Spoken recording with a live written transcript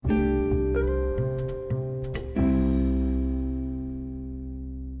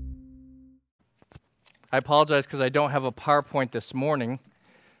I apologize because I don't have a PowerPoint this morning,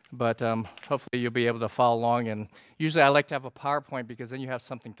 but hopefully you'll be able to follow along. And usually I like to have a PowerPoint because then you have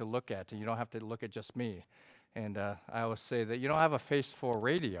something to look at, and you don't have to look at just me. And I always say that you don't have a face for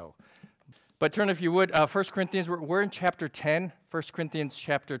radio. But turn, if you would, 1 Corinthians, we're in chapter 10, 1 Corinthians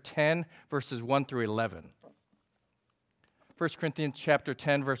chapter 10, verses 1 through 11. 1 Corinthians chapter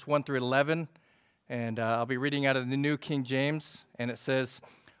 10, verse 1 through 11, and I'll be reading out of the New King James, and it says,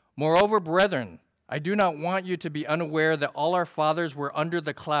 "Moreover, brethren, I do not want you to be unaware that all our fathers were under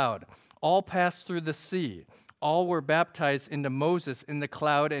the cloud, all passed through the sea, all were baptized into Moses in the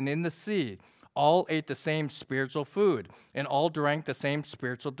cloud and in the sea, all ate the same spiritual food, and all drank the same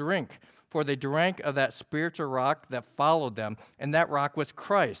spiritual drink. For they drank of that spiritual rock that followed them, and that rock was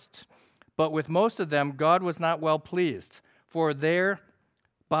Christ. But with most of them God was not well pleased, for their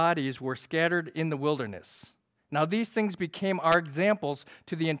bodies were scattered in the wilderness. Now these things became our examples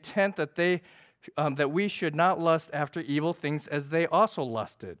to the intent that that we should not lust after evil things as they also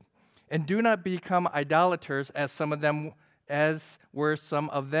lusted. And do not become idolaters as were some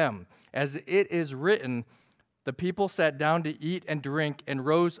of them. As it is written, the people sat down to eat and drink and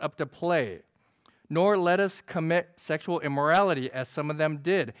rose up to play. Nor let us commit sexual immorality as some of them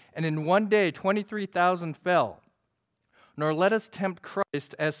did. And in one day 23,000 fell. Nor let us tempt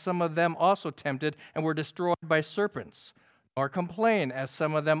Christ as some of them also tempted and were destroyed by serpents. Nor complain as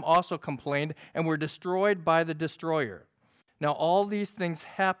some of them also complained and were destroyed by the destroyer. Now all these things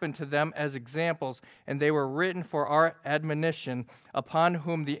happened to them as examples, and they were written for our admonition, upon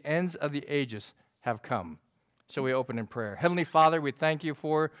whom the ends of the ages have come." So we open in prayer. Heavenly Father, we thank you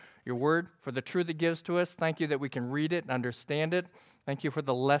for your word, for the truth it gives to us. Thank you that we can read it and understand it. Thank you for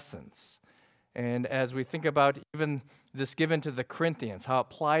the lessons. And as we think about even this given to the Corinthians, how it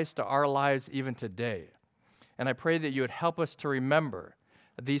applies to our lives even today. And I pray that you would help us to remember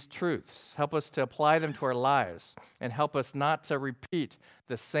these truths, help us to apply them to our lives, and help us not to repeat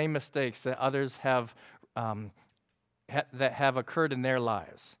the same mistakes that others have that have occurred in their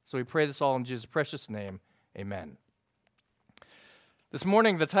lives. So we pray this all in Jesus' precious name. Amen. This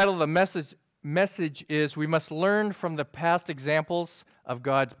morning, the title of the message is, "We Must Learn from the Past Examples of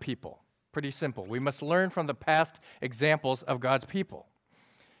God's People." Pretty simple. We must learn from the past examples of God's people.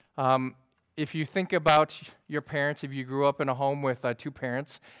 If you think about your parents, if you grew up in a home with two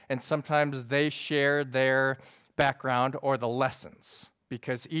parents, and sometimes they share their background or the lessons,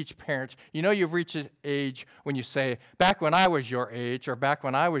 because each parent, you've reached an age when you say, back when I was your age or back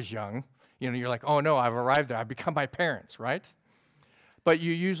when I was young, you're like, oh no, I've arrived there. I've become my parents, right? But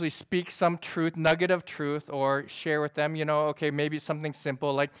you usually speak some truth, nugget of truth, or share with them, okay, maybe something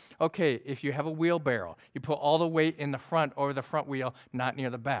simple like, okay, if you have a wheelbarrow, you put all the weight in the front or the front wheel, not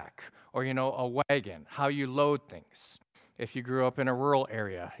near the back. Or, a wagon, how you load things. If you grew up in a rural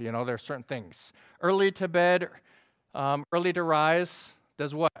area, there are certain things. Early to bed, early to rise,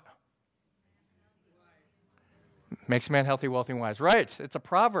 does what? Makes a man healthy, wealthy, and wise. Right, it's a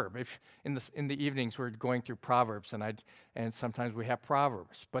proverb. If in the evenings we're going through Proverbs, and sometimes we have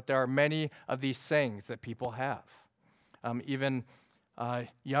Proverbs. But there are many of these sayings that people have, even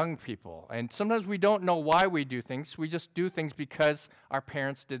young people. And sometimes we don't know why we do things. We just do things because our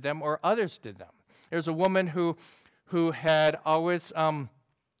parents did them or others did them. There's a woman who had always,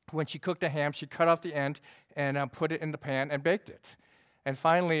 when she cooked a ham, she cut off the end and put it in the pan and baked it. And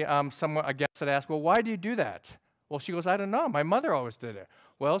finally, someone, a guest had asked, well, why do you do that? Well, she goes, I don't know. My mother always did it.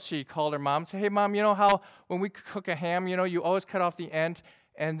 Well, she called her mom and said, hey, Mom, you know how when we cook a ham, you always cut off the end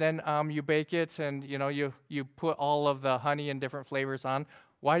and then you bake it and, you put all of the honey and different flavors on.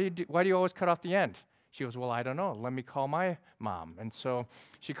 Why do you always cut off the end? She goes, well, I don't know. Let me call my mom. And so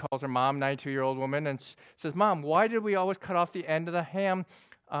she calls her mom, 92-year-old woman, and says, Mom, why did we always cut off the end of the ham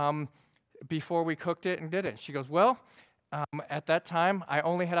before we cooked it and did it? She goes, well, at that time, I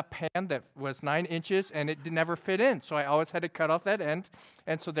only had a pan that was 9 inches, and it never fit in. So I always had to cut off that end,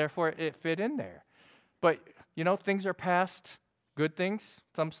 and so therefore it fit in there. But, things are passed, good things.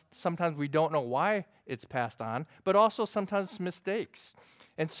 Sometimes we don't know why it's passed on, but also sometimes mistakes.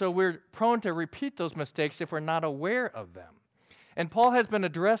 And so we're prone to repeat those mistakes if we're not aware of them. And Paul has been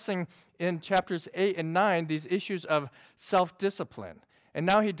addressing in chapters 8 and 9 these issues of self-discipline. And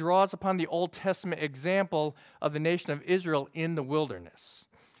now he draws upon the Old Testament example of the nation of Israel in the wilderness.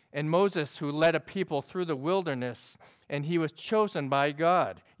 And Moses, who led a people through the wilderness, and he was chosen by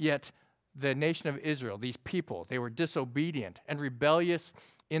God. Yet the nation of Israel, these people, they were disobedient and rebellious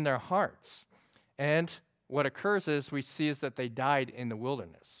in their hearts. And what occurs is that they died in the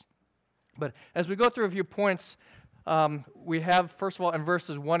wilderness. But as we go through a few points, we have, first of all, in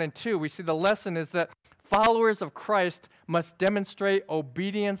verses 1 and 2, we see the lesson is that followers of Christ must demonstrate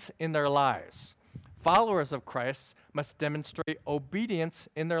obedience in their lives. followers of Christ must demonstrate obedience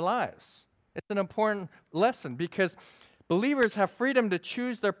in their lives. It's an important lesson because believers have freedom to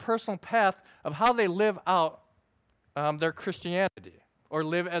choose their personal path of how they live out their Christianity or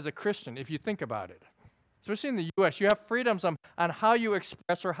live as a Christian, if you think about it. Especially in the U.S., you have freedoms on how you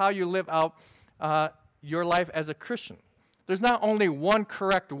express or how you live out your life as a Christian. There's not only one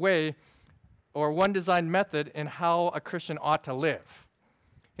correct way or one design method in how a Christian ought to live.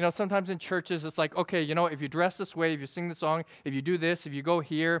 You know, sometimes in churches, it's like, okay, you know, if you dress this way, if you sing the song, if you do this, if you go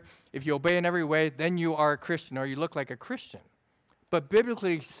here, if you obey in every way, then you are a Christian or you look like a Christian. But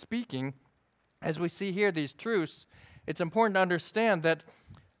biblically speaking, as we see here these truths, it's important to understand that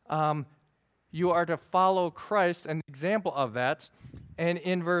you are to follow Christ, an example of that. And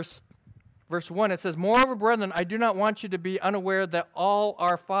in verse 1, it says, "Moreover, brethren, I do not want you to be unaware that all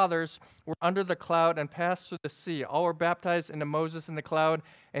our fathers were under the cloud and passed through the sea. All were baptized into Moses in the cloud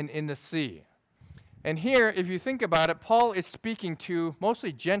and in the sea." And here, if you think about it, Paul is speaking to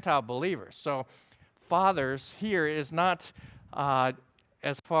mostly Gentile believers. So fathers here is not,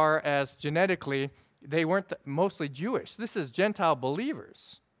 as far as genetically, they weren't mostly Jewish. This is Gentile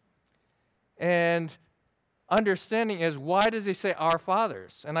believers. And understanding is, why does he say our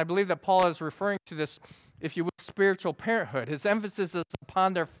fathers? And I believe that Paul is referring to this, if you will, spiritual parenthood. His emphasis is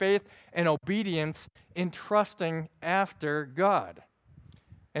upon their faith and obedience in trusting after God.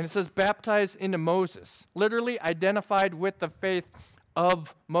 And it says, baptized into Moses, literally identified with the faith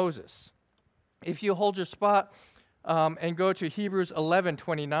of Moses. If you hold your spot and go to Hebrews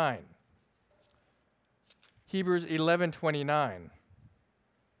 11:29. Hebrews 11:29.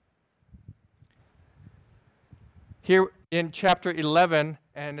 Here in chapter 11,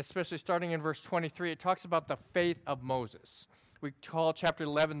 and especially starting in verse 23, it talks about the faith of Moses. We call chapter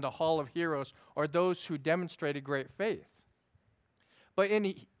 11 the Hall of Heroes, or those who demonstrated great faith. But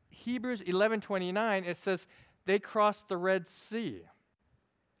in Hebrews 11:29, it says they crossed the Red Sea.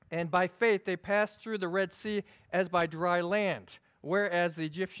 And by faith, they passed through the Red Sea as by dry land, whereas the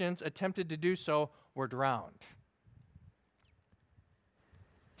Egyptians attempted to do so were drowned.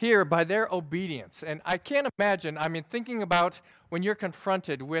 Here, by their obedience, and I can't imagine, thinking about when you're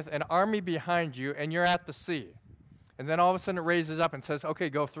confronted with an army behind you and you're at the sea, and then all of a sudden it raises up and says, okay,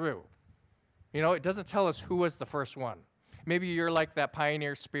 go through. You know, it doesn't tell us who was the first one. Maybe you're like that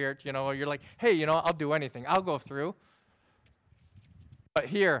pioneer spirit, you know, you're like, hey, you know, I'll do anything. I'll go through. But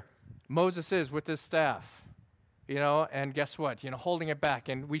here, Moses is with his staff, you know, and guess what? You know, holding it back.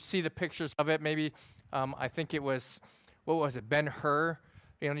 And we see the pictures of it. Maybe, I think it was, what was it, Ben-Hur?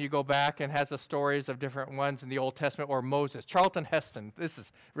 You know, you go back and has the stories of different ones in the Old Testament, or Moses. Charlton Heston, this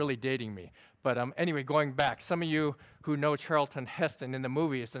is really dating me. But anyway, going back, some of you who know Charlton Heston in the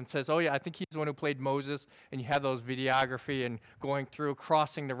movies and says, oh yeah, I think he's the one who played Moses, and you have those videography and going through,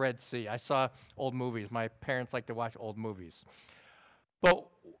 crossing the Red Sea. I saw old movies. My parents like to watch old movies. But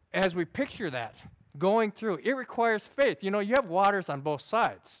as we picture that, going through, it requires faith. You know, you have waters on both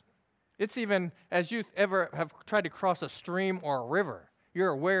sides. It's even, as you ever have tried to cross a stream or a river, you're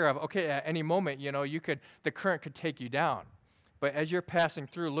aware of, okay, at any moment, you know, the current could take you down. But as you're passing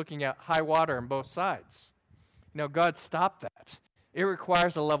through, looking at high water on both sides, you know, God stopped that. It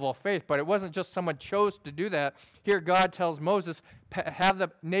requires a level of faith, but it wasn't just someone chose to do that. Here, God tells Moses, have the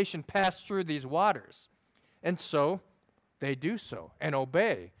nation pass through these waters. And so, they do so and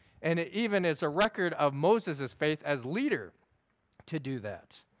obey. And it even is a record of Moses' faith as leader to do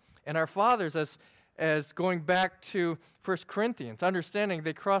that. And our fathers, as going back to 1 Corinthians, understanding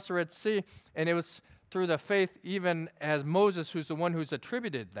they crossed the Red Sea, and it was through the faith even as Moses, who's the one who's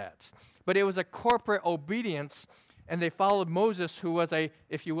attributed that. But it was a corporate obedience, and they followed Moses, who was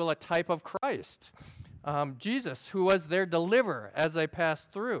if you will, a type of Christ. Jesus, who was their deliverer as they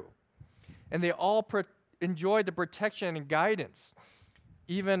passed through. And they all enjoyed the protection and guidance.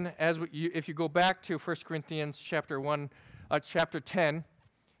 Even as if you go back to 1 Corinthians chapter 10,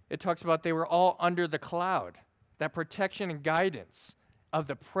 it talks about they were all under the cloud, that protection and guidance of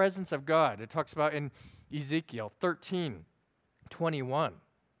the presence of God. It talks about in Ezekiel 13:21.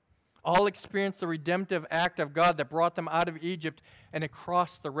 All experienced the redemptive act of God that brought them out of Egypt and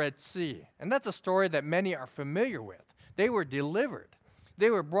across the Red Sea. And that's a story that many are familiar with. They were delivered. They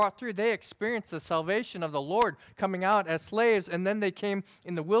were brought through. They experienced the salvation of the Lord coming out as slaves, and then they came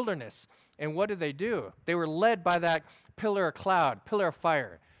in the wilderness. And what did they do? They were led by that pillar of cloud, pillar of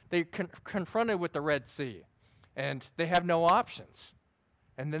fire. They confronted with the Red Sea, and they have no options.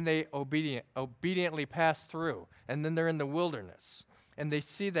 And then they obediently pass through, and then they're in the wilderness. And they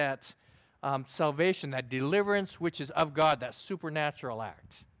see that salvation, that deliverance, which is of God, that supernatural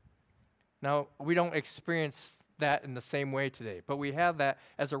act. Now, we don't experience that in the same way today, but we have that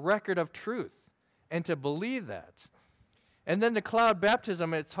as a record of truth and to believe that. And then the cloud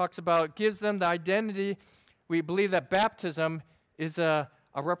baptism, it talks about, gives them the identity. We believe that baptism is a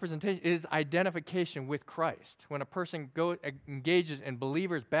representation, is identification with Christ. When a person engages in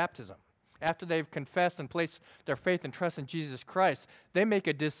believer's baptism, after they've confessed and placed their faith and trust in Jesus Christ, they make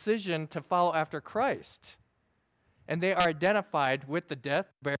a decision to follow after Christ. And they are identified with the death,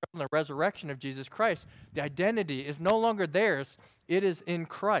 burial, and the resurrection of Jesus Christ. The identity is no longer theirs, it is in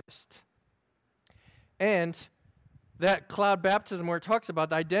Christ. And that cloud baptism where it talks about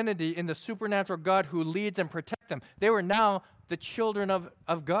the identity in the supernatural God who leads and protects them. They were now the children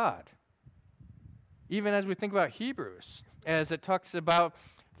of God. Even as we think about Hebrews, as it talks about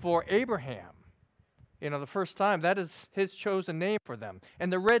for Abraham, the first time, that is his chosen name for them.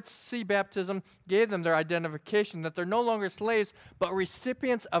 And the Red Sea baptism gave them their identification that they're no longer slaves, but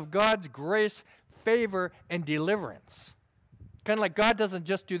recipients of God's grace, favor, and deliverance. Kind of like God doesn't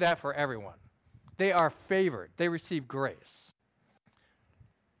just do that for everyone. They are favored. They receive grace.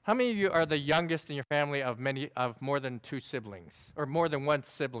 How many of you are the youngest in your family of more than two siblings, or more than one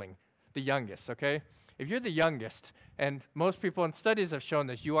sibling? The youngest, okay? If you're the youngest, and most people in studies have shown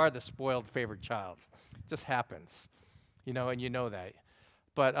this, you are the spoiled, favored child. It just happens, and you know that.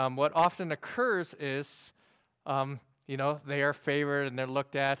 But what often occurs is, they are favored and they're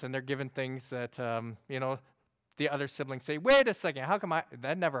looked at and they're given things that, the other siblings say, wait a second, how come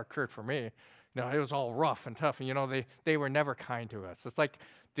that never occurred for me? It was all rough and tough, and, they were never kind to us. It's like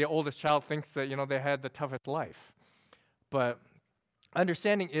the oldest child thinks that, they had the toughest life. But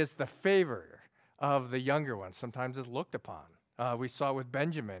understanding is the favor of the younger ones sometimes is looked upon. We saw it with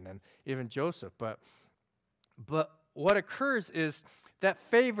Benjamin and even Joseph. But what occurs is that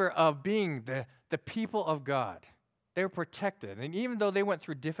favor of being the people of God. They were protected. And even though they went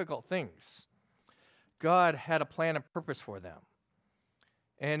through difficult things, God had a plan and purpose for them.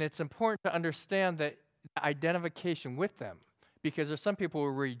 And it's important to understand that identification with them, because there's some people who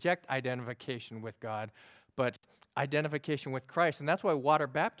reject identification with God, but identification with Christ. And that's why water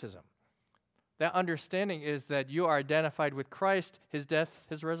baptism. That understanding is that you are identified with Christ, his death,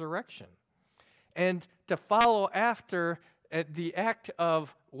 his resurrection. And to follow after the act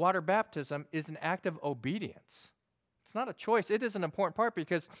of water baptism is an act of obedience. It's not a choice. It is an important part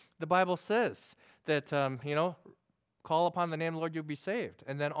because the Bible says that, call upon the name of the Lord, you'll be saved.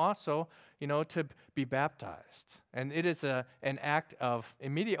 And then also, to be baptized. And it is an act of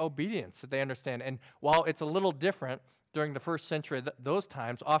immediate obedience that they understand. And while it's a little different during the first century, those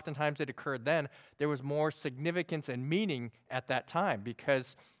times, oftentimes it occurred then, there was more significance and meaning at that time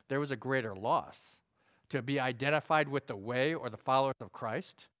because there was a greater loss. To be identified with the way or the followers of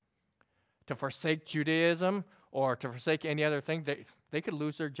Christ, to forsake Judaism or to forsake any other thing, they could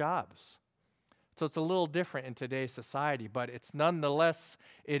lose their jobs. So it's a little different in today's society, but it's nonetheless,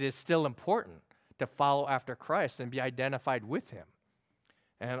 it is still important to follow after Christ and be identified with him.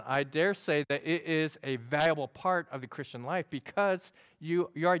 And I dare say that it is a valuable part of the Christian life because your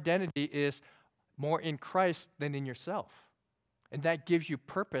identity is more in Christ than in yourself. And that gives you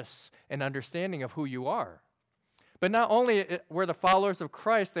purpose and understanding of who you are. But not only were the followers of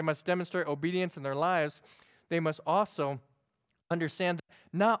Christ, they must demonstrate obedience in their lives, they must also understand that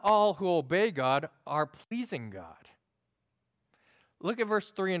not all who obey God are pleasing God. Look at verse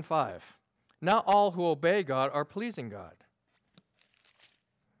 3 and 5. Not all who obey God are pleasing God.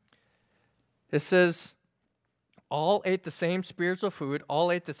 It says, all ate the same spiritual food,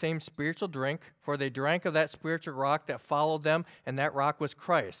 all ate the same spiritual drink, for they drank of that spiritual rock that followed them, and that rock was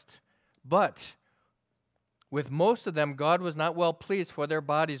Christ. But with most of them, God was not well pleased, for their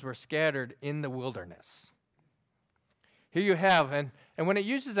bodies were scattered in the wilderness. Here you have, and when it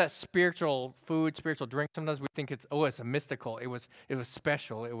uses that spiritual food, spiritual drink, sometimes we think it's a mystical. It was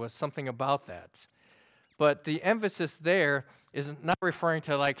special. It was something about that. But the emphasis there is not referring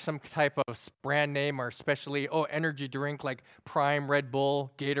to like some type of brand name or especially, energy drink like Prime, Red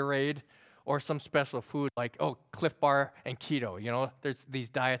Bull, Gatorade, or some special food like, Cliff Bar and keto. There's these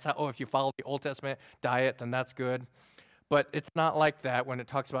diets. If you follow the Old Testament diet, then that's good. But it's not like that when it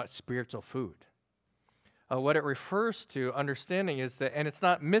talks about spiritual food. What it refers to, understanding, is that, and it's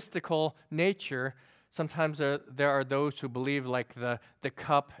not mystical nature. Sometimes there are those who believe like the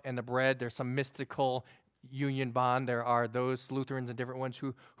cup and the bread, there's some mystical union bond. There are those Lutherans and different ones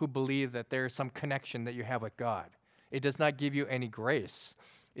who believe that there is some connection that you have with God. It does not give you any grace.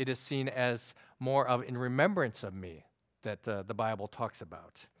 It is seen as more of in remembrance of me that the Bible talks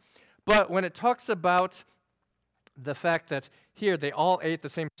about. But when it talks about the fact that here they all ate the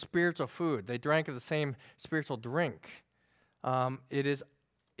same spiritual food, they drank of the same spiritual drink, it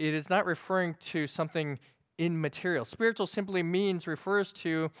is not referring to something immaterial. Spiritual simply refers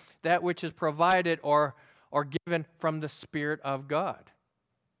to that which is provided or given from the Spirit of God.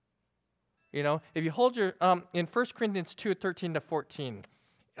 You know, if you hold your, in 1 Corinthians 2, 13 to 14,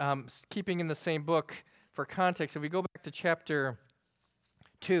 keeping in the same book for context, if we go back to chapter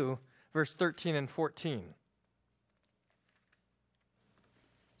 2, verse 13 and 14,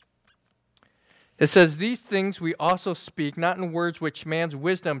 it says, "These things we also speak, not in words which man's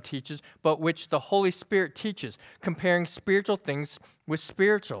wisdom teaches, but which the Holy Spirit teaches, comparing spiritual things with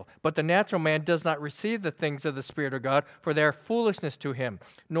spiritual. But the natural man does not receive the things of the Spirit of God, for they are foolishness to him,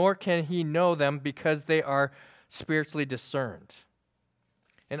 nor can he know them because they are spiritually discerned."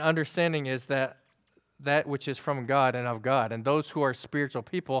 And understanding is that which is from God and of God, and those who are spiritual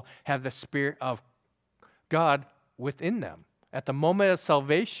people have the Spirit of God within them. At the moment of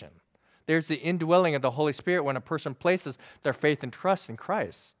salvation, there's the indwelling of the Holy Spirit when a person places their faith and trust in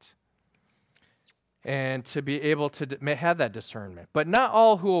Christ. And to be able to have that discernment. But not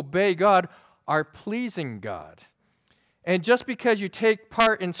all who obey God are pleasing God. And just because you take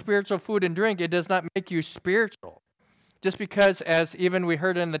part in spiritual food and drink, it does not make you spiritual. Just because, as even we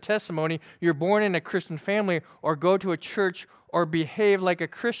heard in the testimony, you're born in a Christian family or go to a church or behave like a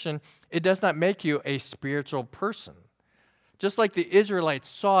Christian, it does not make you a spiritual person. Just like the Israelites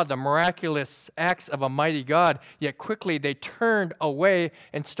saw the miraculous acts of a mighty God, yet quickly they turned away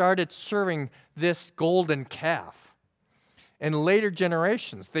and started serving this golden calf. In later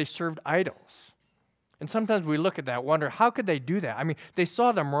generations, they served idols. And sometimes we look at that and wonder, how could they do that? I mean, they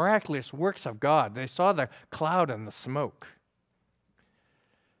saw the miraculous works of God. They saw the cloud and the smoke.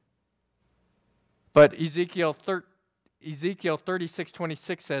 But Ezekiel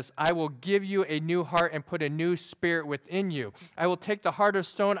 36:26 says, "I will give you a new heart and put a new spirit within you. I will take the heart of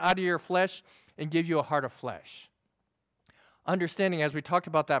stone out of your flesh and give you a heart of flesh." Understanding, as we talked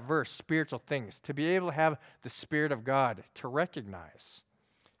about that verse, spiritual things, to be able to have the Spirit of God, to recognize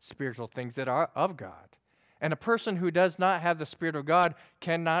spiritual things that are of God. And a person who does not have the Spirit of God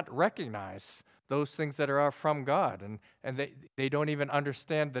cannot recognize those things that are from God. And they don't even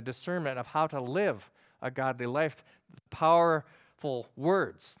understand the discernment of how to live a godly life, powerful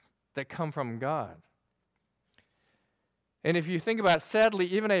words that come from God. And if you think about it, sadly,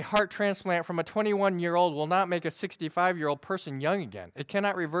 even a heart transplant from a 21-year-old will not make a 65-year-old person young again. It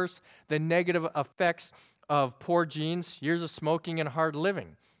cannot reverse the negative effects of poor genes, years of smoking, and hard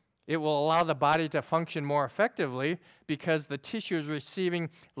living. It will allow the body to function more effectively because the tissue is receiving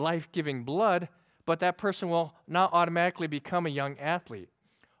life-giving blood, but that person will not automatically become a young athlete.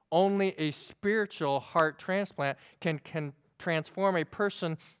 Only a spiritual heart transplant can transform a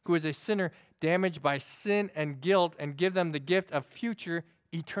person who is a sinner damaged by sin and guilt and give them the gift of future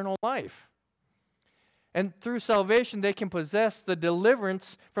eternal life. And through salvation, they can possess the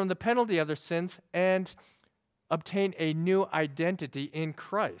deliverance from the penalty of their sins and obtain a new identity in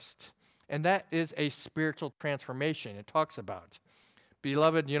Christ. And that is a spiritual transformation it talks about.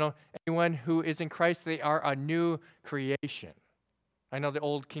 Beloved, anyone who is in Christ, they are a new creation. I know the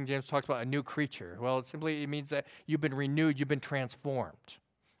old King James talks about a new creature. Well, it means that you've been renewed, you've been transformed.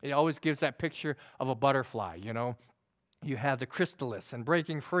 It always gives that picture of a butterfly, You have the chrysalis and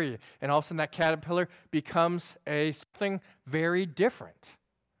breaking free, and all of a sudden that caterpillar becomes something very different,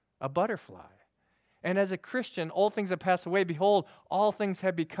 a butterfly. And as a Christian, old things have passed away. Behold, all things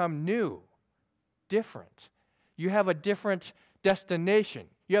have become new, different. You have a different destination.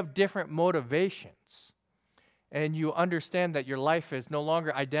 You have different motivations. And you understand that your life is no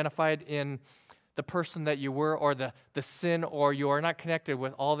longer identified in the person that you were or the sin, or you are not connected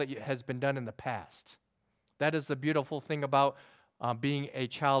with all that has been done in the past. That is the beautiful thing about being a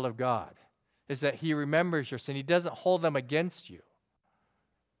child of God, is that He remembers your sin. He doesn't hold them against you.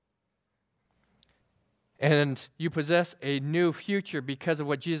 And you possess a new future because of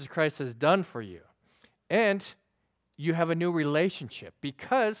what Jesus Christ has done for you. And you have a new relationship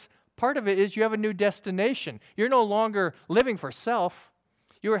because part of it is you have a new destination. You're no longer living for self.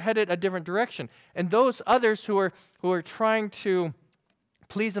 You are headed a different direction. And those others who are trying to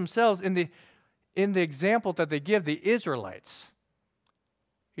please themselves, in the example that they give, the Israelites,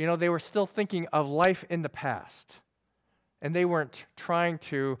 they were still thinking of life in the past. And they weren't trying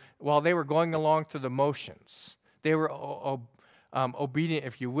to, while they were going along through the motions. They were obedient,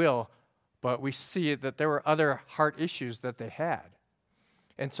 if you will, but we see that there were other heart issues that they had.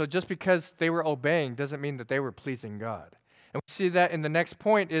 And so just because they were obeying doesn't mean that they were pleasing God. And we see that in the next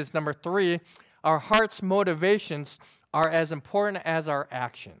point is number 3, our heart's motivations are as important as our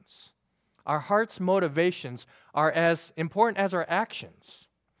actions. Our heart's motivations are as important as our actions.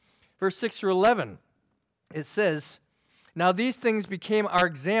 Verse 6 through 11, it says, "Now these things became our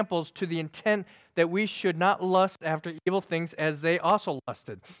examples to the intent that we should not lust after evil things as they also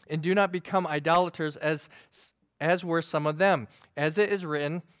lusted, and do not become idolaters as were some of them. As it is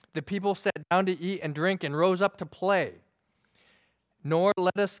written, the people sat down to eat and drink and rose up to play. Nor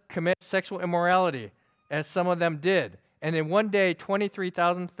let us commit sexual immorality, as some of them did. And in one day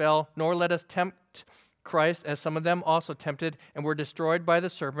 23,000 fell, nor let us tempt Christ, as some of them also tempted, and were destroyed by the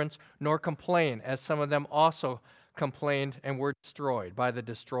serpents, nor complain, as some of them also complained and were destroyed by the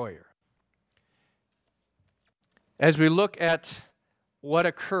destroyer. As we look at what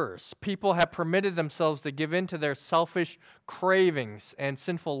occurs, people have permitted themselves to give in to their selfish cravings and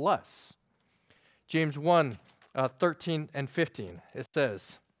sinful lusts. James 1, 13 and 15, it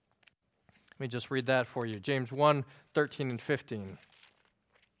says, let me just read that for you. James 1, 13 and 15.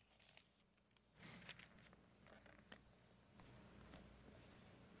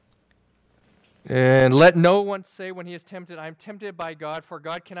 And let no one say when he is tempted, I am tempted by God, for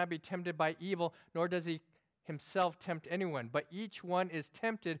God cannot be tempted by evil, nor does he himself tempt anyone. But each one is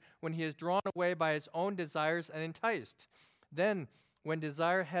tempted when he is drawn away by his own desires and enticed. Then, when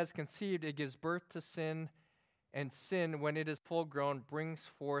desire has conceived, it gives birth to sin, and sin, when it is full grown, brings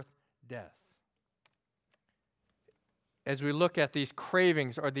forth death. As we look at these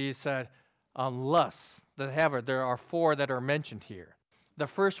cravings or these lusts that have it, there are four that are mentioned here. The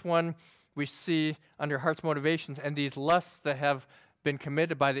first one we see under heart's motivations, and these lusts that have been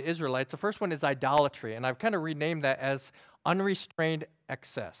committed by the Israelites. The first one is idolatry, and I've kind of renamed that as unrestrained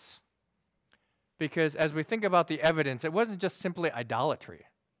excess. Because as we think about the evidence, it wasn't just simply idolatry.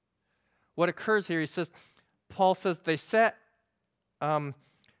 What occurs here, Paul says they sat down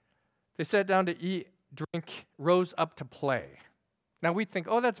to eat, drink, rose up to play. Now we think,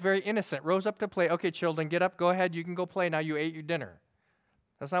 oh, that's very innocent. Rose up to play. Okay, children, get up, go ahead, you can go play. Now you ate your dinner.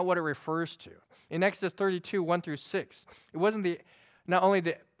 That's not what it refers to. In Exodus 32, 1 through 6, it wasn't not only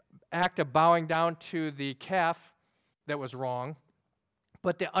the act of bowing down to the calf that was wrong,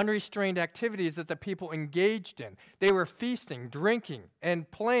 but the unrestrained activities that the people engaged in. They were feasting, drinking, and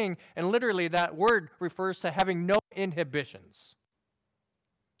playing, and literally that word refers to having no inhibitions.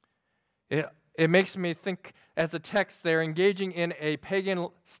 It makes me think, as a text, they're engaging in a pagan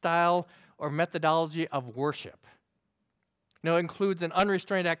style or methodology of worship. It includes an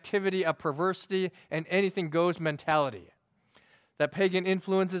unrestrained activity of perversity and anything goes mentality. That pagan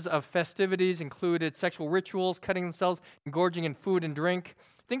influences of festivities included sexual rituals, cutting themselves, engorging in food and drink.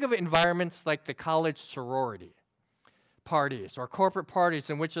 Think of environments like the college sorority parties or corporate parties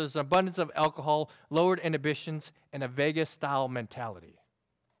in which there's an abundance of alcohol, lowered inhibitions, and a Vegas-style mentality.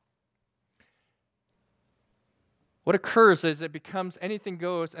 What occurs is it becomes anything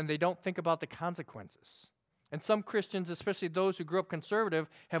goes, and they don't think about the consequences. And some Christians, especially those who grew up conservative,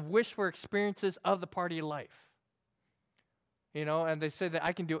 have wished for experiences of the party life. And they say that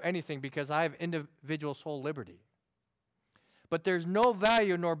I can do anything because I have individual soul liberty. But there's no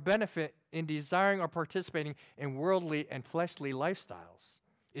value nor benefit in desiring or participating in worldly and fleshly lifestyles.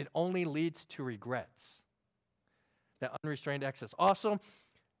 It only leads to regrets. That unrestrained excess. Also,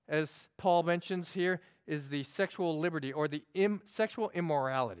 as Paul mentions here, is the sexual liberty or the sexual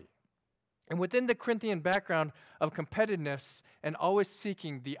immorality. And within the Corinthian background of competitiveness and always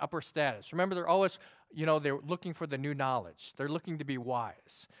seeking the upper status. Remember, they're always, they're looking for the new knowledge. They're looking to be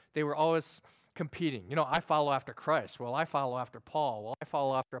wise. They were always competing. I follow after Christ. Well, I follow after Paul. Well, I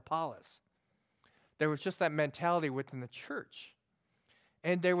follow after Apollos. There was just that mentality within the church.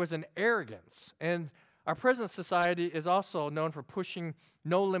 And there was an arrogance. And our present society is also known for pushing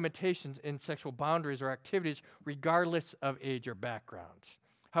no limitations in sexual boundaries or activities, regardless of age or background.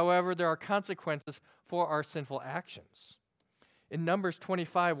 However, there are consequences for our sinful actions. In Numbers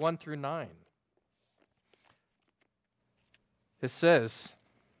 25, 1 through 9, it says,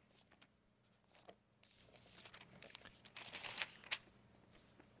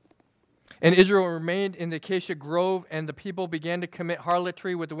 And Israel remained in the acacia grove, and the people began to commit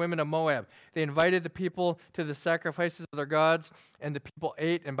harlotry with the women of Moab. They invited the people to the sacrifices of their gods, and the people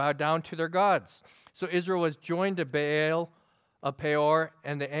ate and bowed down to their gods. So Israel was joined to Baal of Peor,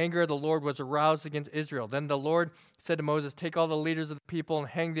 and the anger of the Lord was aroused against Israel. Then the Lord said to Moses, Take all the leaders of the people and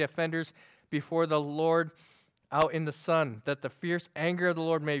hang the offenders before the Lord out in the sun, that the fierce anger of the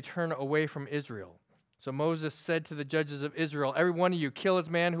Lord may turn away from Israel. So Moses said to the judges of Israel, Every one of you kill his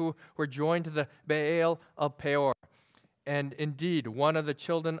man who were joined to the Baal of Peor. And indeed, one of the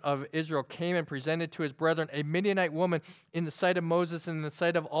children of Israel came and presented to his brethren a Midianite woman in the sight of Moses and in the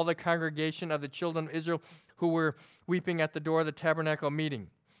sight of all the congregation of the children of Israel who were weeping at the door of the tabernacle meeting.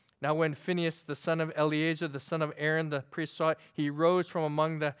 Now when Phinehas, the son of Eleazar, the son of Aaron, the priest, saw it, he rose from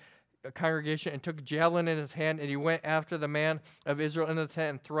among the congregation and took a javelin in his hand, and he went after the man of Israel into the tent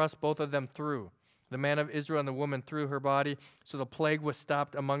and thrust both of them through. the man of Israel and the woman threw her body. So the plague was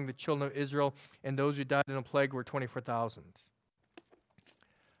stopped among the children of Israel, and those who died in the plague were 24,000.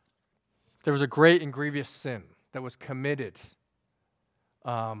 There was a great and grievous sin that was committed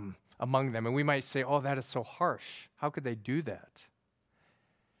among them. And we might say, oh, that is so harsh. How could they do that?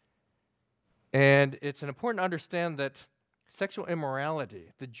 And it's important to understand that sexual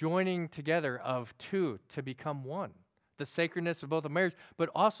immorality, the joining together of two to become one, the sacredness of both a marriage, but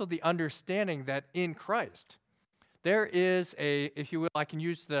also the understanding that in Christ, there is if you will, I can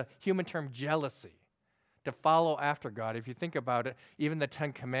use the human term jealousy, to follow after God. If you think about it, even the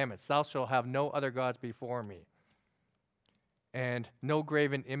 10 Commandments, thou shalt have no other gods before me, and no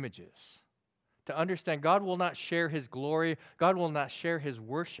graven images. To understand God will not share his glory, God will not share his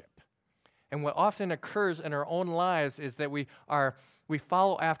worship. And what often occurs in our own lives is that we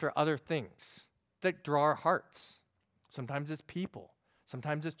follow after other things that draw our hearts. Sometimes it's people,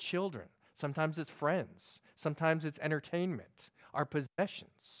 sometimes it's children, sometimes it's friends, sometimes it's entertainment, our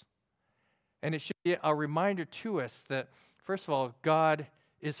possessions. And it should be a reminder to us that, first of all, God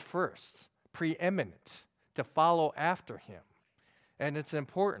is first, preeminent, to follow after him. And it's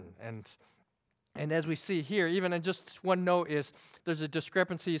important. And as we see here, even in just one note is there's a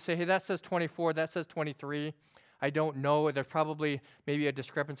discrepancy. You say, hey, that says 24, that says 23. I don't know. There's probably maybe a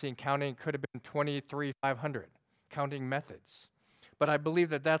discrepancy in counting. It could have been 23,500 counting methods. But I believe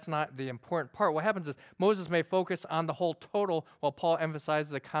that that's not the important part. What happens is Moses may focus on the whole total while Paul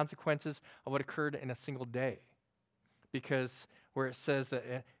emphasizes the consequences of what occurred in a single day. Because where it says that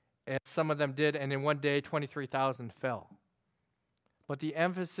and some of them did, and in one day 23,000 fell. But the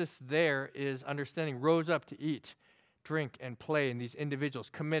emphasis there is understanding rose up to eat, drink, and play, in these individuals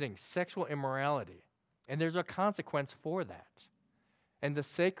committing sexual immorality. And there's a consequence for that. And the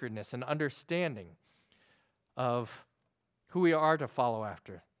sacredness and understanding of who we are to follow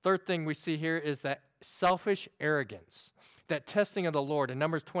after. Third thing we see here is that selfish arrogance, that testing of the Lord. In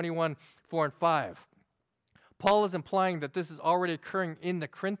Numbers 21, 4 and 5, Paul is implying that this is already occurring in the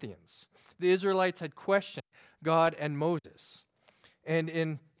Corinthians. The Israelites had questioned God and Moses. And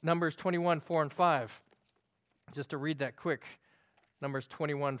in Numbers 21, 4 and 5, just to read that quick, Numbers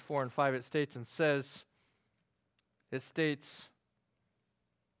 21, 4 and 5, it states,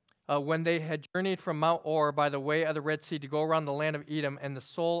 when they had journeyed from Mount Or by the way of the Red Sea to go around the land of Edom, and the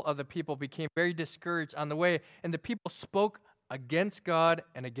soul of the people became very discouraged on the way, and the people spoke against God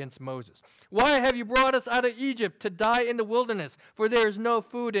and against Moses. Why have you brought us out of Egypt to die in the wilderness? For there is no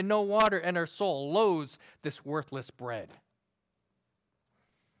food and no water, and our soul loathes this worthless bread.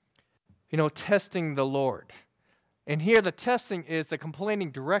 Testing the Lord. And here the testing is the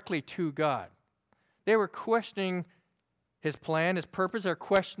complaining directly to God. They were questioning his plan, his purpose. They're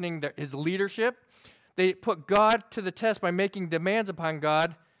questioning his leadership. They put God to the test by making demands upon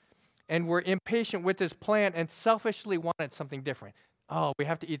God and were impatient with his plan and selfishly wanted something different. Oh, we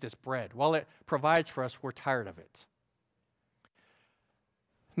have to eat this bread. While it provides for us, we're tired of it.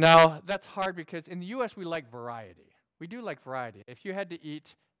 Now, that's hard because in the U.S. we like variety. We do like variety. If you had to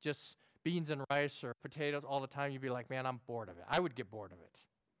eat just beans and rice or potatoes all the time, you'd be like, man, I'm bored of it. I would get bored of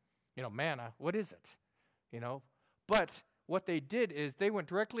it. Manna, what is it? But what they did is they went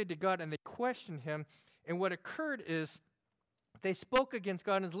directly to God and they questioned him. And what occurred is they spoke against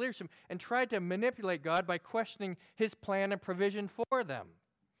God and his leadership and tried to manipulate God by questioning his plan and provision for them.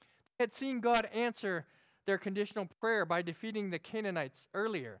 They had seen God answer their conditional prayer by defeating the Canaanites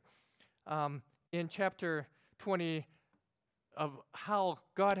earlier in chapter 20 of how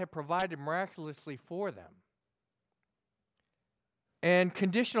God had provided miraculously for them. And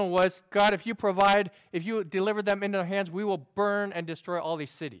conditional was, God, if you deliver them into our hands, we will burn and destroy all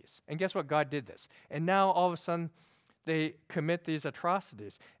these cities. And guess what? God did this. And now all of a sudden, they commit these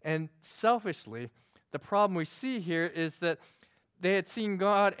atrocities. And selfishly, the problem we see here is that they had seen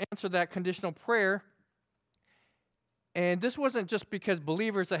God answer that conditional prayer. And this wasn't just because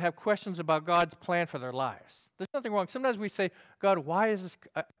believers that have questions about God's plan for their lives. There's nothing wrong. Sometimes we say, God, why is this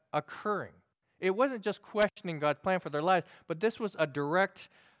occurring? It wasn't just questioning God's plan for their lives, but this was a direct,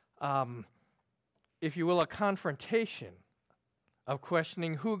 if you will, a confrontation of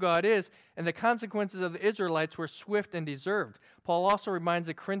questioning who God is, and the consequences of the Israelites were swift and deserved. Paul also reminds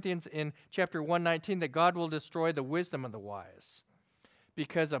the Corinthians in chapter 1:19 that God will destroy the wisdom of the wise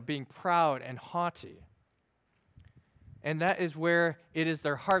because of being proud and haughty. And that is where it is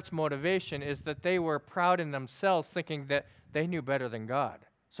their heart's motivation, is that they were proud in themselves, thinking that they knew better than God.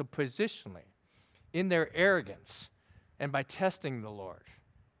 So positionally, in their arrogance, and by testing the Lord.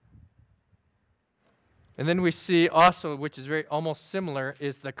 And then we see also, which is very almost similar,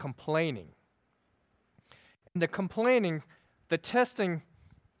 is the complaining. In the complaining, the testing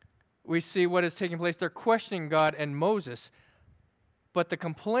we see what is taking place. They're questioning God and Moses. But the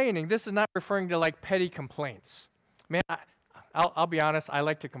complaining, this is not referring to like petty complaints. Man, I'll be honest, I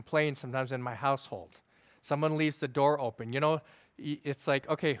like to complain sometimes in my household. Someone leaves the door open. It's like,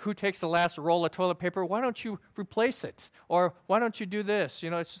 okay, who takes the last roll of toilet paper? Why don't you replace it? Or why don't you do this?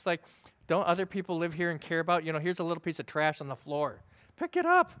 It's just like, don't other people live here and care about, here's a little piece of trash on the floor. Pick it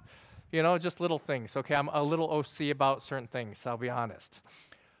up. Just little things. Okay, I'm a little OC about certain things, I'll be honest.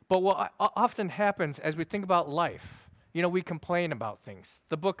 But what often happens as we think about life, we complain about things.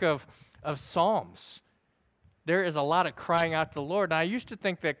 The book of Psalms, there is a lot of crying out to the Lord. Now, I used to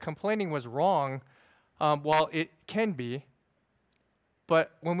think that complaining was wrong. Well, it can be.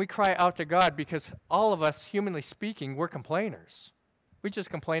 But when we cry out to God, because all of us, humanly speaking, we're complainers. We just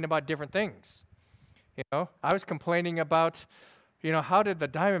complain about different things. I was complaining about, how did the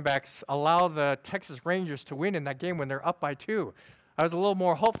Diamondbacks allow the Texas Rangers to win in that game when they're up by 2? I was a little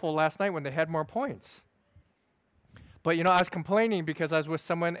more hopeful last night when they had more points. But, I was complaining because I was with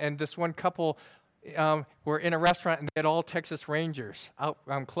someone, and this one couple were in a restaurant, and they had all Texas Rangers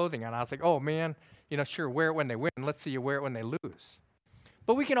clothing on. I was like, oh, man, sure, wear it when they win. Let's see you wear it when they lose.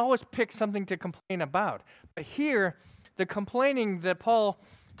 But we can always pick something to complain about. But here, the complaining that Paul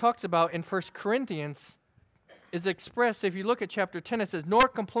talks about in 1 Corinthians is expressed. If you look at chapter 10, it says, nor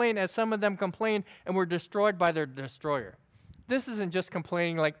complain as some of them complained and were destroyed by their destroyer. This isn't just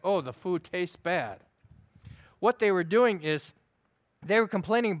complaining like, oh, the food tastes bad. What they were doing is they were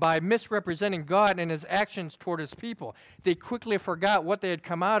complaining by misrepresenting God and his actions toward his people. They quickly forgot what they had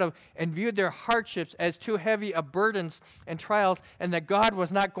come out of and viewed their hardships as too heavy of burdens and trials, and that God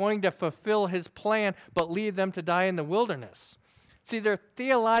was not going to fulfill his plan but leave them to die in the wilderness. See, their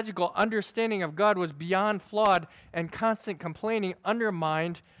theological understanding of God was beyond flawed, and constant complaining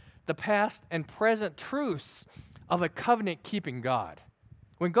undermined the past and present truths of a covenant-keeping God.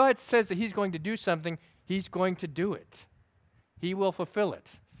 When God says that he's going to do something, he's going to do it. He will fulfill it.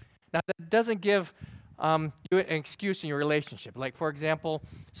 Now, that doesn't give you an excuse in your relationship. Like, for example,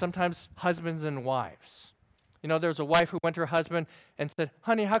 sometimes husbands and wives. There's a wife who went to her husband and said,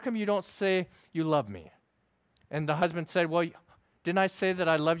 honey, how come you don't say you love me? And the husband said, well, didn't I say that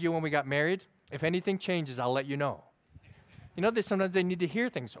I loved you when we got married? If anything changes, I'll let you know. Sometimes they need to hear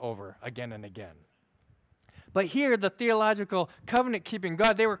things over again and again. But here, the theological covenant-keeping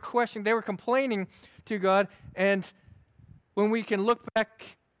God, they were questioning, they were complaining to God, and when we can look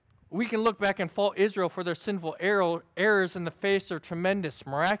back and fault Israel for their sinful errors in the face of tremendous,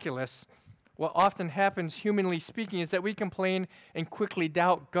 miraculous. What often happens, humanly speaking, is that we complain and quickly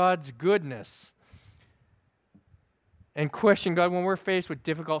doubt God's goodness and question God when we're faced with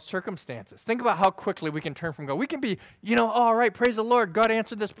difficult circumstances. Think about how quickly we can turn from God. We can be, all right, praise the Lord. God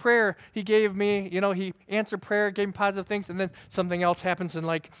answered this prayer. He gave me, he answered prayer, gave me positive things, and then something else happens and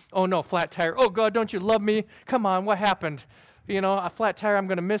like, oh no, flat tire. Oh God, don't you love me? Come on, what happened? A flat tire, I'm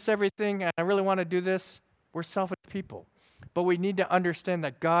going to miss everything, and I really want to do this. We're selfish people. But we need to understand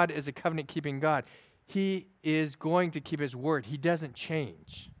that God is a covenant-keeping God. He is going to keep his word. He doesn't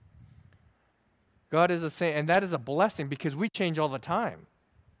change. God is a saint, and that is a blessing because we change all the time.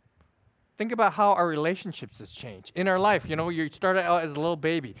 Think about how our relationships has changed. In our life, you started out as a little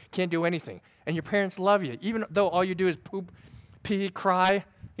baby, can't do anything, and your parents love you, even though all you do is poop, pee, cry.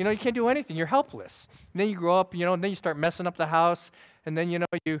 You can't do anything. You're helpless. And then you grow up, and then you start messing up the house, and then,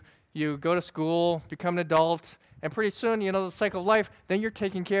 you go to school, become an adult, and pretty soon, the cycle of life, then you're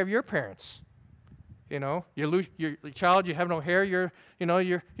taking care of your parents. You lose your child, you have no hair, you're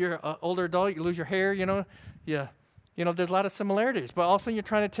an older adult, you lose your hair, there's a lot of similarities, but also you're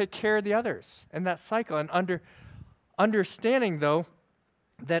trying to take care of the others in that cycle. And understanding, though,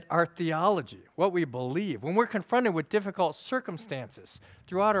 that our theology, what we believe, when we're confronted with difficult circumstances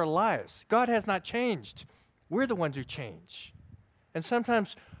throughout our lives, God has not changed. We're the ones who change. And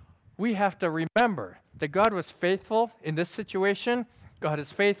sometimes we have to remember that God was faithful in this situation, God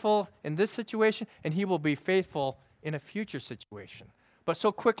is faithful in this situation, and he will be faithful in a future situation. But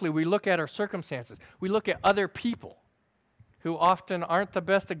so quickly we look at our circumstances. We look at other people who often aren't the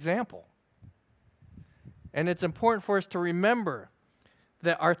best example. And it's important for us to remember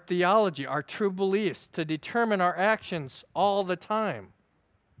that our theology, our true beliefs, to determine our actions all the time.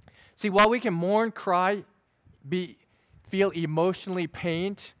 See, while we can mourn, cry, feel emotionally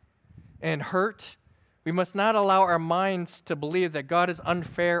pained and hurt, we must not allow our minds to believe that God is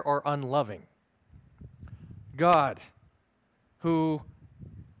unfair or unloving. God, who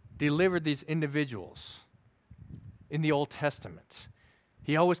delivered these individuals in the Old Testament,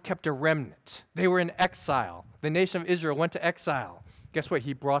 he always kept a remnant. They were in exile. The nation of Israel went to exile. Guess what?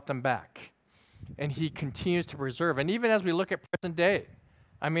 He brought them back. And he continues to preserve. And even as we look at present day,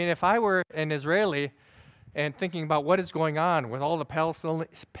 I mean, if I were an Israeli and thinking about what is going on with all the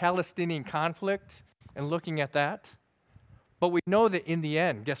Palestinian conflict and looking at that, but we know that in the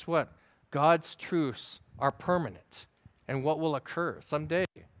end, guess what? God's truths are permanent and what will occur someday.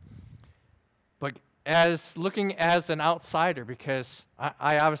 But looking as an outsider, because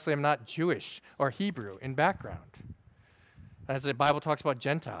I obviously am not Jewish or Hebrew in background, as the Bible talks about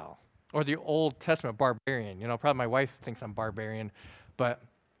Gentile, or the Old Testament barbarian. Probably my wife thinks I'm barbarian, but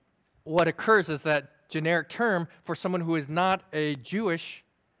what occurs is that generic term for someone who is not a Jewish.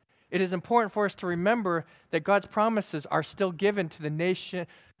 It is important for us to remember that God's promises are still given to the nation,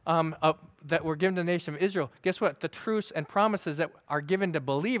 that were given to the nation of Israel. Guess what? The truths and promises that are given to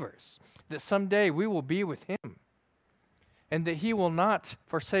believers, that someday we will be with him, and that he will not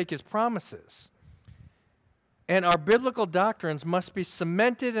forsake his promises. And our biblical doctrines must be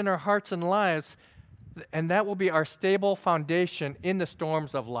cemented in our hearts and lives, and that will be our stable foundation in the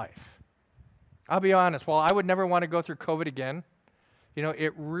storms of life. I'll be honest, while I would never want to go through COVID again,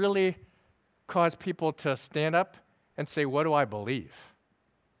 it really caused people to stand up and say, what do I believe?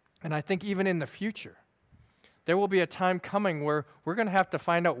 And I think even in the future, there will be a time coming where we're going to have to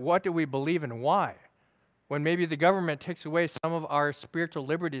find out what do we believe and why, when maybe the government takes away some of our spiritual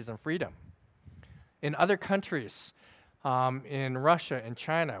liberties and freedom. In other countries, in Russia and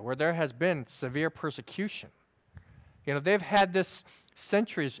China, where there has been severe persecution, they've had this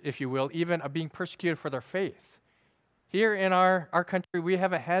centuries, if you will, even of being persecuted for their faith. Here in our country, we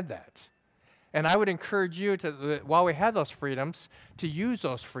haven't had that. And I would encourage you to, while we have those freedoms, to use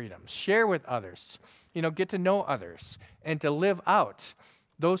those freedoms, share with others, get to know others, and to live out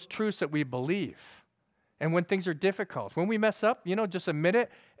those truths that we believe. And when things are difficult, when we mess up, just admit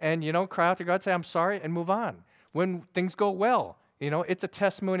it and, cry out to God, say, I'm sorry, and move on. When things go well, it's a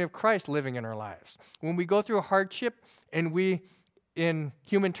testimony of Christ living in our lives. When we go through a hardship and we, in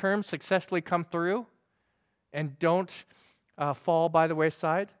human terms, successfully come through, and don't fall by the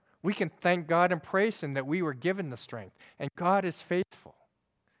wayside, we can thank God and praise him that we were given the strength. And God is faithful,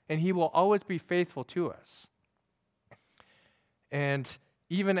 and he will always be faithful to us. And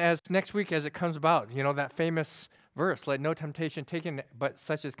even as next week as it comes about, that famous verse, let no temptation taken but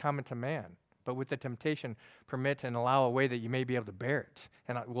such is common to man, but with the temptation permit and allow a way that you may be able to bear it.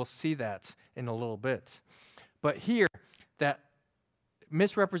 And we'll see that in a little bit. But here, that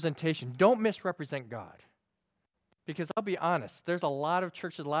misrepresentation, don't misrepresent God. Because I'll be honest, there's a lot of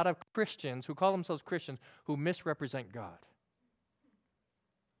churches, a lot of Christians who call themselves Christians who misrepresent God.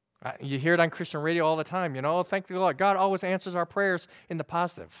 You hear it on Christian radio all the time, thank the Lord. God always answers our prayers in the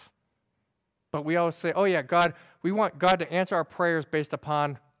positive. But we always say, oh yeah, we want God to answer our prayers based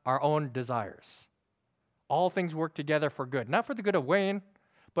upon our own desires. All things work together for good. Not for the good of Wayne,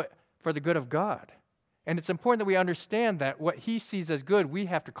 but for the good of God. And it's important that we understand that what he sees as good, we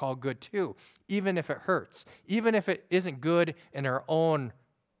have to call good too, even if it hurts, even if it isn't good in our own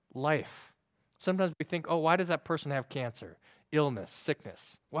life. Sometimes we think, oh, why does that person have cancer, illness,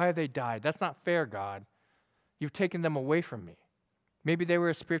 sickness? Why have they died? That's not fair, God. You've taken them away from me. Maybe they were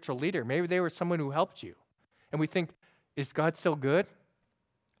a spiritual leader. Maybe they were someone who helped you. And we think, is God still good?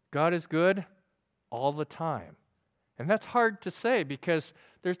 God is good all the time. And that's hard to say because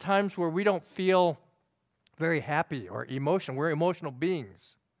there's times where we don't feel very happy or emotional. We're emotional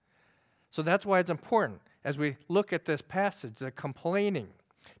beings. So that's why it's important as we look at this passage, the complaining.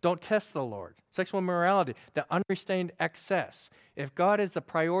 Don't test the Lord. Sexual immorality, the unrestrained excess. If God is the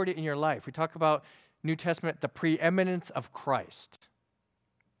priority in your life, we talk about New Testament, the preeminence of Christ,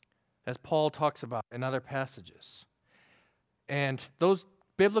 as Paul talks about in other passages. And those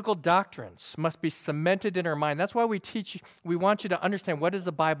biblical doctrines must be cemented in our mind. That's why we want you to understand, what does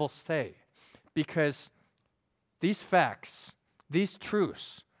the Bible say? Because these facts, these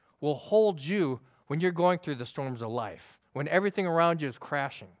truths will hold you when you're going through the storms of life, when everything around you is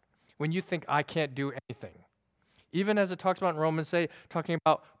crashing, when you think, I can't do anything. Even as it talks about in Romans 8, talking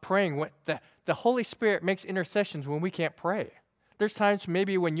about praying, when the Holy Spirit makes intercessions when we can't pray. There's times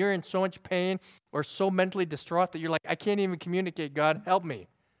maybe when you're in so much pain or so mentally distraught that you're like, I can't even communicate, God, help me.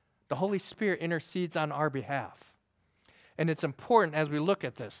 The Holy Spirit intercedes on our behalf. And it's important as we look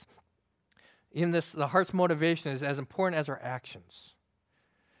at this. In this, the heart's motivation is as important as our actions.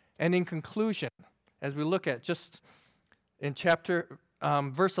 And in conclusion, as we look at just in chapter,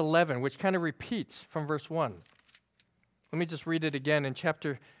 verse 11, which kind of repeats from verse 1. Let me just read it again. In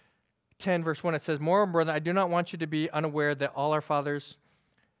chapter 10, verse 1, it says, Moreover, brother, I do not want you to be unaware that all our fathers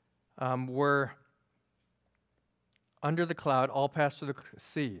were under the cloud, all passed through the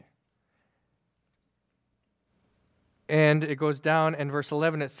sea. And it goes down, in verse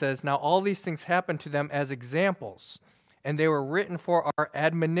 11 it says, Now all these things happened to them as examples, and they were written for our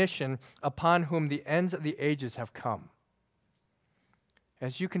admonition, upon whom the ends of the ages have come.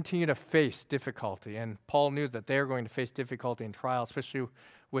 As you continue to face difficulty, and Paul knew that they were going to face difficulty and trial, especially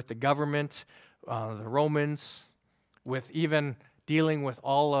with the government, the Romans, with even dealing with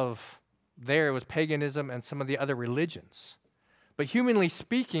all of it was paganism and some of the other religions. But humanly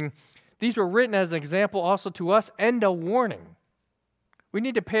speaking, these were written as an example also to us and a warning. We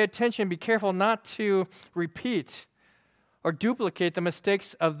need to pay attention, be careful not to repeat or duplicate the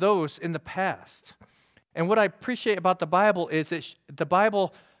mistakes of those in the past. And what I appreciate about the Bible is that the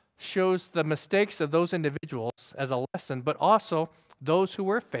Bible shows the mistakes of those individuals as a lesson, but also those who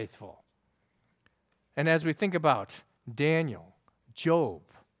were faithful. And as we think about Daniel, Job,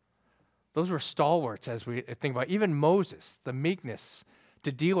 those were stalwarts as we think about even Moses, the meekness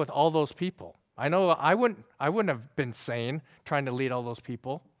to deal with all those people. I know I wouldn't have been sane trying to lead all those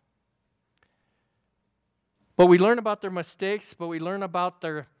people. But we learn about their mistakes, but we learn about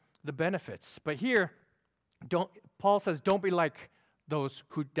the benefits. But here, Paul says, don't be like those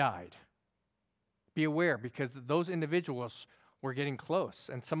who died. Be aware, because those individuals were getting close,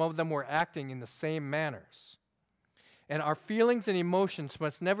 and some of them were acting in the same manners. And our feelings and emotions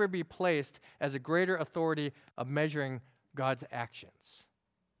must never be placed as a greater authority of measuring God's actions.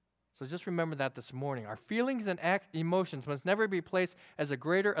 So just remember that this morning. Our feelings and emotions must never be placed as a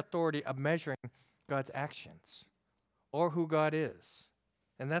greater authority of measuring God's actions or who God is.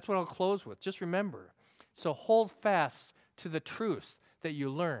 And that's what I'll close with. Just remember. So hold fast to the truths that you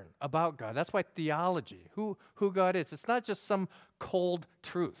learn about God. That's why theology, who God is. It's not just some cold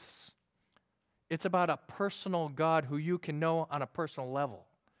truths. It's about a personal God who you can know on a personal level.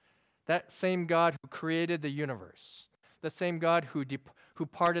 That same God who created the universe, the same God who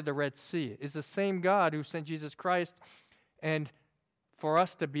parted the Red Sea, is the same God who sent Jesus Christ, and for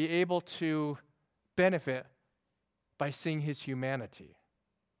us to be able to benefit by seeing his humanity.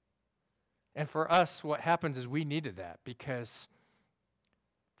 And for us, what happens is we needed that because,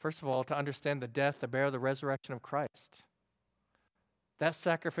 first of all, to understand the death, the burial, the resurrection of Christ. That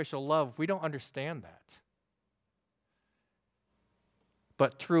sacrificial love, we don't understand that.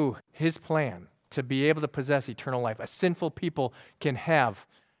 But through his plan to be able to possess eternal life, a sinful people can have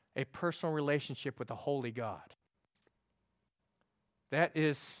a personal relationship with the holy God. That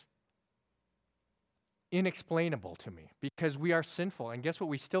is inexplainable to me because we are sinful. And guess what?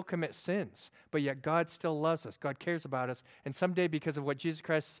 We still commit sins, but yet God still loves us. God cares about us. And someday, because of what Jesus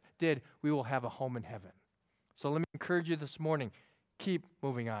Christ did, we will have a home in heaven. So let me encourage you this morning. Keep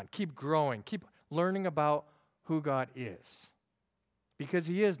moving on. Keep growing. Keep learning about who God is. Because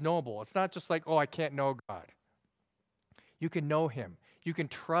he is knowable. It's not just like, oh, I can't know God. You can know him. You can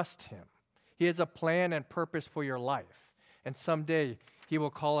trust him. He has a plan and purpose for your life. And someday he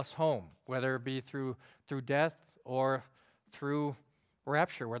will call us home, whether it be through death or through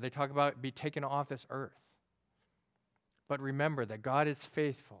rapture, where they talk about be taken off this earth. But remember that God is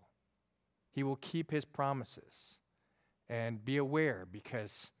faithful. He will keep his promises. And be aware,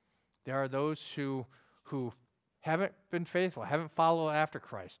 because there are those who haven't been faithful, haven't followed after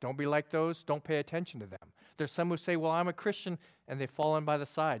Christ. Don't be like those. Don't pay attention to them. There's some who say, well, I'm a Christian, and they've fallen by the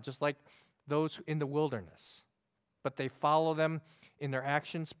side, just like those in the wilderness. But they follow them in their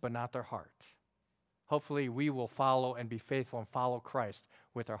actions, but not their heart. Hopefully, we will follow and be faithful and follow Christ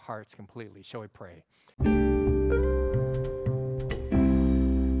with our hearts completely. Shall we pray?